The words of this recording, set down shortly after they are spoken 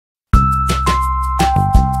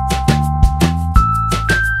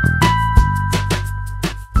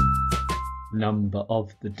Number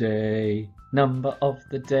of the day, number of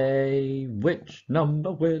the day, which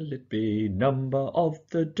number will it be? Number of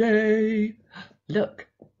the day. Look,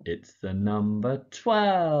 it's the number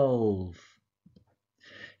 12.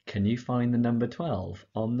 Can you find the number 12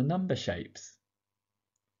 on the number shapes?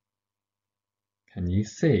 Can you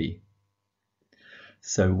see?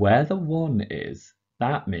 So where the 1 is,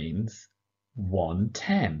 that means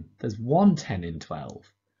 110. There's 110 in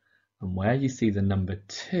 12. And where you see the number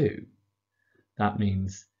 2, that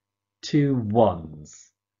means 2 ones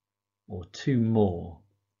or 2 more.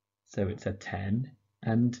 So it's a 10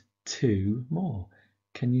 and 2 more.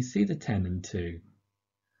 Can you see the 10 and 2?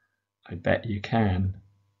 I bet you can.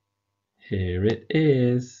 Here it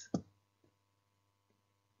is.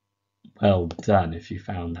 Well done if you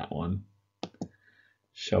found that one.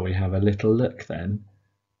 Shall we have a little look then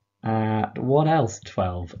at what else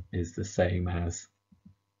 12 is the same as?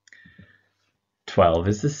 12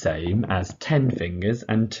 is the same as 10 fingers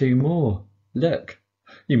and 2 more. Look,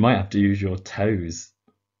 you might have to use your toes.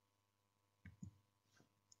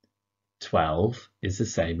 12 is the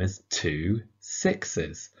same as 2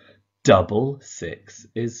 sixes. Double 6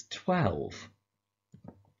 is 12.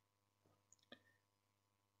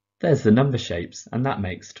 There's the number shapes, and that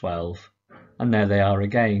makes 12. And there they are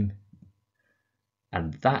again.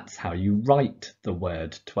 And that's how you write the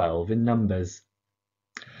word 12 in numbers.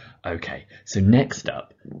 Okay, so next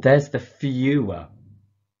up, there's the fewer.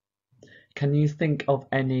 Can you think of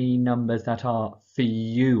any numbers that are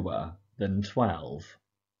fewer than 12?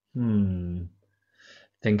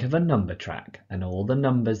 Think of a number track and all the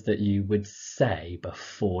numbers that you would say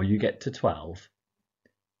before you get to 12.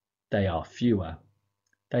 They are fewer.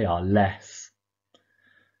 They are less.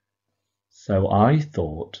 So I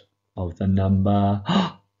thought of the number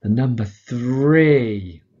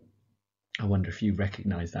 3. I wonder if you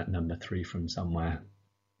recognise that number 3 from somewhere.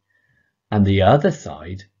 And the other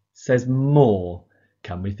side says more.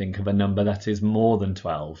 Can we think of a number that is more than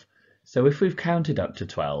 12? So if we've counted up to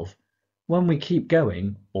 12, when we keep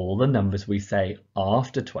going, all the numbers we say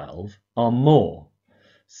after 12 are more.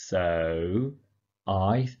 So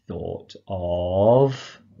I thought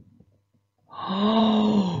of...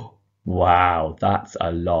 Oh, wow, that's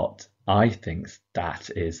a lot. I think that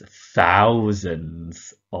is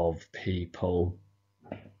thousands of people.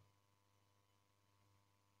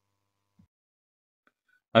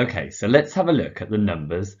 Okay, so let's have a look at the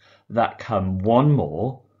numbers that come 1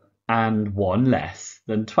 more and 1 less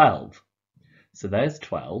than 12. So there's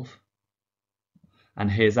 12, and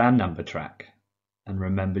here's our number track. And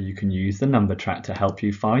remember, you can use the number track to help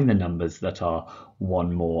you find the numbers that are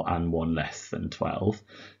 1 more and 1 less than 12.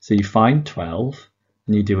 So you find 12,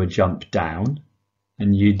 and you do a jump down,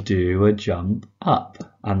 and you do a jump up.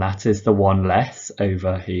 And that is the 1 less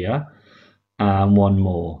over here, and 1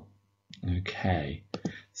 more. Okay,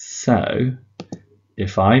 so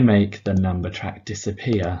if I make the number track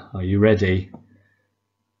disappear, are you ready?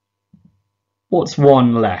 What's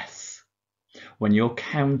 1 less? When you're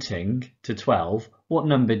counting to 12, what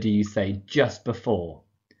number do you say just before?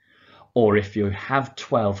 Or if you have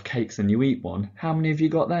 12 cakes and you eat one, how many have you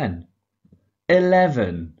got then?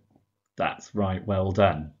 11. That's right, well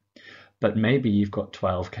done. But maybe you've got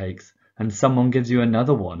 12 cakes and someone gives you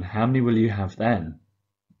another one. How many will you have then?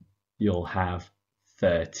 You'll have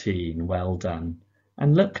 13. Well done.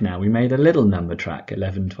 And look now, we made a little number track,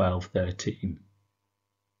 11, 12, 13.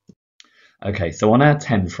 Okay, so on our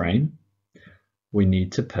 10 frame, we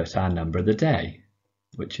need to put our number of the day,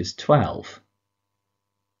 which is 12.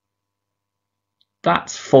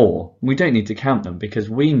 That's 4. We don't need to count them because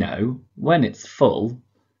we know when it's full,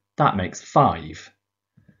 that makes 5.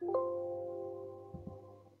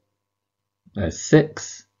 There's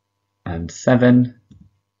 6 and 7,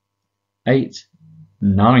 8,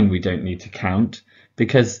 9 we don't need to count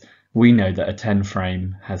because we know that a 10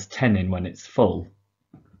 frame has 10 in when it's full.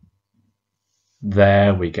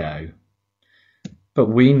 There we go. But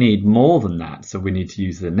we need more than that, so we need to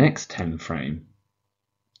use the next 10 frame.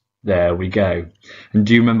 There we go. And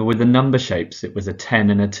do you remember with the number shapes, it was a 10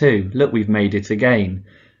 and a 2. Look, we've made it again.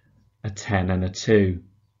 A 10 and a 2.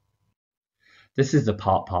 This is the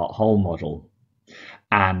part-part whole model.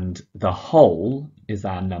 And the whole is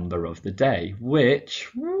our number of the day, which,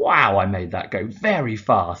 wow, I made that go very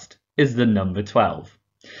fast, is the number 12.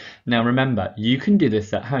 Now remember, you can do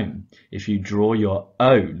this at home if you draw your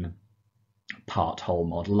own part-whole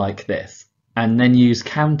model like this, and then use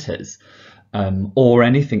counters or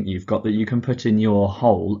anything you've got that you can put in your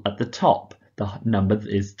hole at the top. The number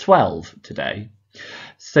is 12 today.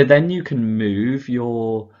 So then you can move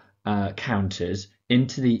your counters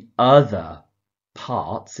into the other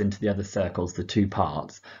parts into the other circles, the 2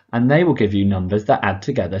 parts, and they will give you numbers that add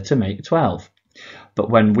together to make 12. But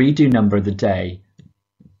when we do number of the day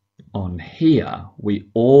on here, we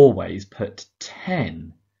always put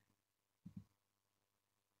 10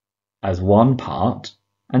 as one part,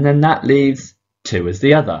 and then that leaves 2 as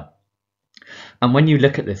the other. And when you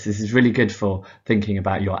look at this is really good for thinking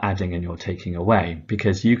about your adding and your taking away,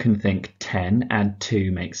 because you can think 10 add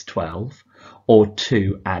 2 makes 12, or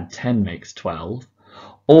 2 add 10 makes 12,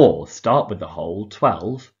 or start with the whole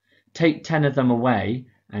 12, take 10 of them away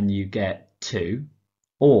and you get 2,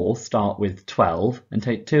 or start with 12 and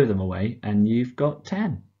take 2 of them away and you've got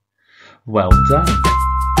 10. Well done.